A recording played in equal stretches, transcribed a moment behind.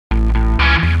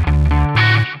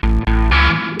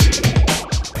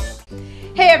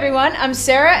everyone, I'm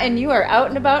Sarah and you are out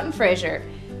and about in Fraser.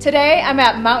 Today I'm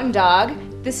at Mountain Dog.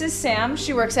 This is Sam,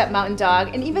 she works at Mountain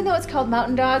Dog, and even though it's called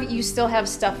Mountain Dog, you still have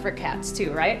stuff for cats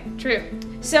too, right? True.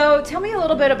 So tell me a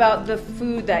little bit about the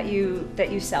food that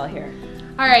you sell here.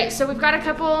 All right, so we've got a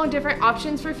couple different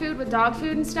options for food with dog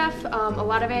food and stuff. A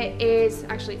lot of it is,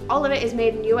 actually all of it is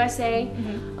made in USA.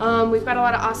 We've got a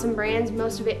lot of awesome brands.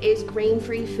 Most of it is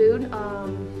grain-free food.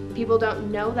 People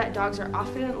don't know that dogs are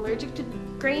often allergic to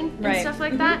grain and stuff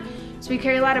like that. So we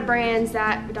carry a lot of brands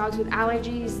that dogs with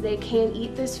allergies, they can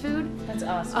eat this food. That's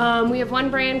awesome. We have one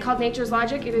brand called Nature's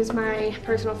Logic. It is my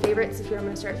personal favorite. It's the food I'm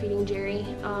going to start feeding Jerry.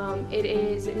 It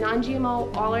is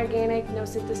non-GMO, all organic, no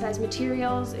synthesized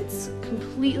materials. It's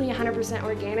completely 100%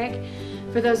 organic.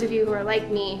 For those of you who are like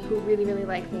me, who really, really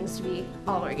like things to be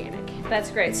all organic.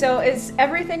 That's great. So is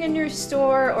everything in your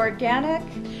store organic?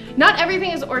 Not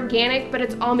everything is organic, but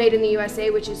it's all made in the USA,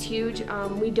 which is huge.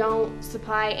 We don't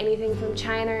supply anything from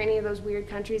China or any of those weird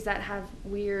countries that have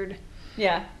weird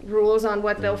rules on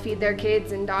what they'll feed their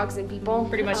kids and dogs and people.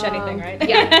 Pretty much anything, right?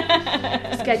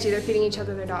 Yeah. Sketchy, they're feeding each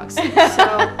other their dogs. So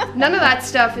none of that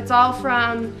stuff. It's all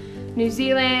from New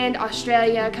Zealand,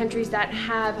 Australia, countries that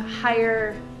have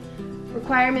higher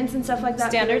requirements and stuff like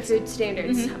that. Standards? For food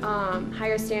standards.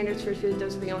 Higher standards for food.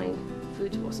 Those are the only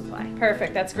foods we'll supply.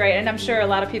 Perfect, that's great. And I'm sure a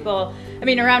lot of people, I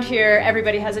mean, around here,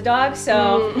 everybody has a dog,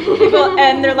 so people,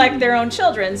 and they're like their own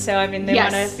children, so I mean, they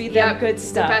want to feed them good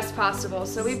stuff. The best possible.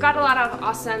 So we've got a lot of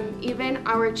awesome, even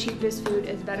our cheapest food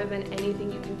is better than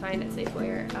anything you can find at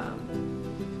Weier.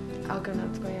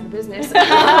 Algonut's going out of business.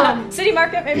 City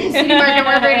Market, maybe? City Market,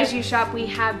 wherever it is you shop, we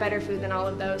have better food than all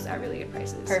of those at really good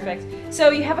prices. Perfect. So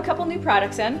you have a couple new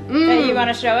products in that you want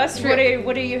to show us. True.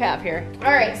 What do you have here?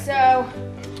 All right, so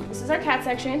this is our cat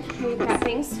section. We've got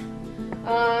things.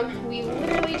 We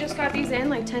literally just got these in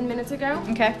like 10 minutes ago.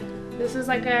 Okay. This is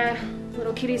like a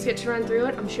little kitties get to run through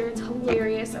it. I'm sure it's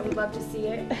hilarious. I would love to see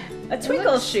it. A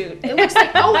twinkle shoot. It looks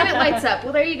like, oh, and it lights up.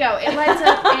 Well, there you go. It lights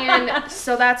up, and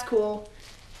so that's cool.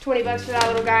 20 bucks for that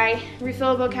little guy.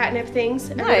 Refillable catnip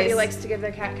things. Everybody likes to give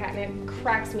their cat catnip.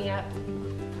 Cracks me up.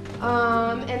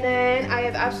 And then I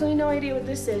have absolutely no idea what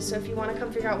this is, so if you want to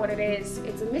come figure out what it is,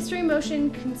 it's a mystery motion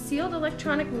concealed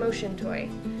electronic motion toy.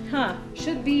 Huh.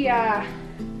 Should be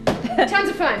tons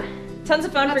of fun. Tons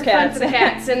of fun Lots for of cats. fun for the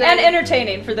cats. And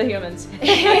entertaining for the humans.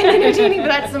 And entertaining, but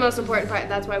that's the most important part.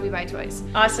 That's why we buy toys.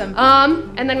 Awesome.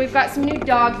 And then we've got some new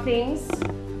dog things.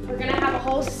 We're gonna have a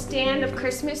whole stand of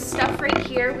Christmas stuff right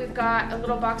here. We've got a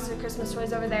little box of Christmas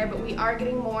toys over there, but we are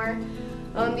getting more.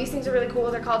 These things are really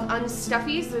cool. They're called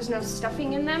unstuffies. There's no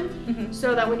stuffing in them,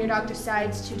 so that when your dog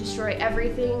decides to destroy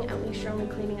everything, at least you're only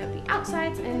cleaning up the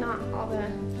outsides and not all the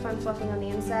fun fluffing on the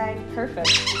inside. Perfect.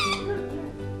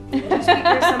 There's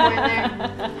somewhere in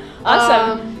there.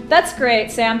 Awesome. That's great,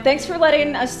 Sam. Thanks for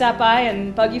letting us stop by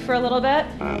and bug you for a little bit.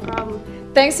 No problem.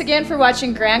 Thanks again for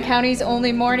watching Grand County's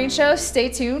only morning show. Stay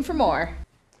tuned for more.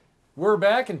 We're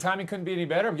back, and timing couldn't be any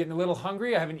better. I'm getting a little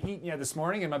hungry. I haven't eaten yet this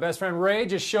morning, and my best friend Ray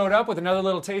just showed up with another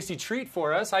little tasty treat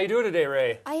for us. How you doing today,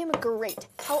 Ray? I am great.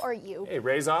 How are you? Hey,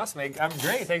 Ray's awesome. I'm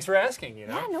great. Thanks for asking. You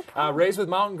know? Yeah, no problem. Ray's with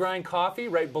Mountain Grind Coffee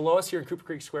right below us here in Cooper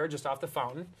Creek Square, just off the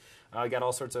fountain. Got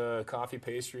all sorts of coffee,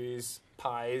 pastries,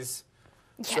 pies.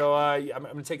 Yeah. So I'm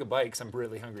going to take a bite because I'm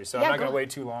really hungry. So I'm not going to wait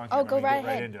too long. Oh, I'm go gonna right get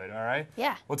right ahead. into it, all right?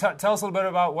 Yeah. Well, tell us a little bit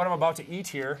about what I'm about to eat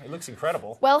here. It looks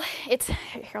incredible. Well, it's,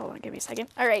 here, hold on, give me a second.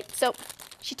 All right, so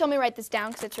she told me to write this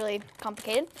down because it's really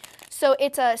complicated. So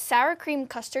it's a sour cream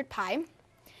custard pie,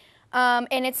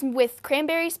 and it's with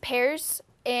cranberries, pears,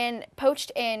 and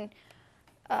poached in,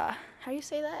 how do you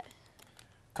say that?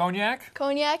 Cognac?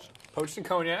 Cognac. Poached in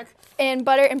cognac. And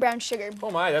butter and brown sugar. Oh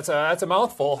my, that's a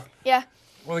mouthful. Yeah.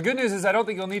 Well, the good news is I don't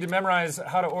think you'll need to memorize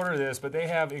how to order this, but they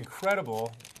have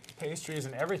incredible pastries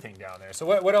and everything down there. So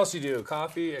what else do you do?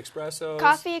 Coffee, espressos?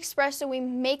 Coffee, espresso, we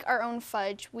make our own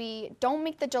fudge. We don't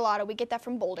make the gelato, we get that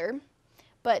from Boulder.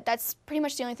 But that's pretty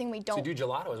much the only thing we don't. So you do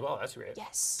gelato as well, that's great.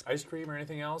 Yes. Ice cream or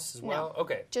anything else as well? No,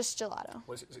 okay. just gelato.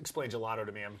 Explain gelato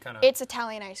to me, I'm kind of... It's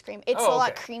Italian ice cream. It's a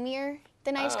lot creamier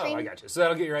than ice cream. Oh, I got you. So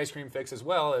that'll get your ice cream fix as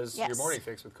well as your Yes. morning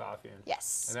fix with coffee and,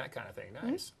 Yes. and that kind of thing.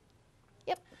 Nice.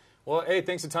 Yep. Well, hey,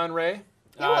 thanks a ton, Ray. You're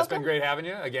It's been welcome. great having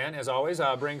you, again, as always.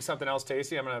 Bring something else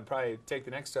tasty. I'm going to probably take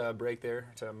the next break there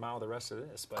to mile the rest of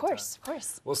this. But, Of course, of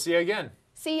course. We'll see you again.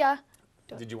 See ya.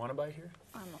 Did you want to bite here?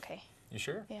 I'm okay. You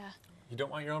sure? Yeah. You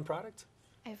don't want your own product?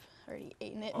 I've already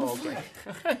eaten it. Oh, okay.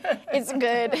 It's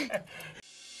good.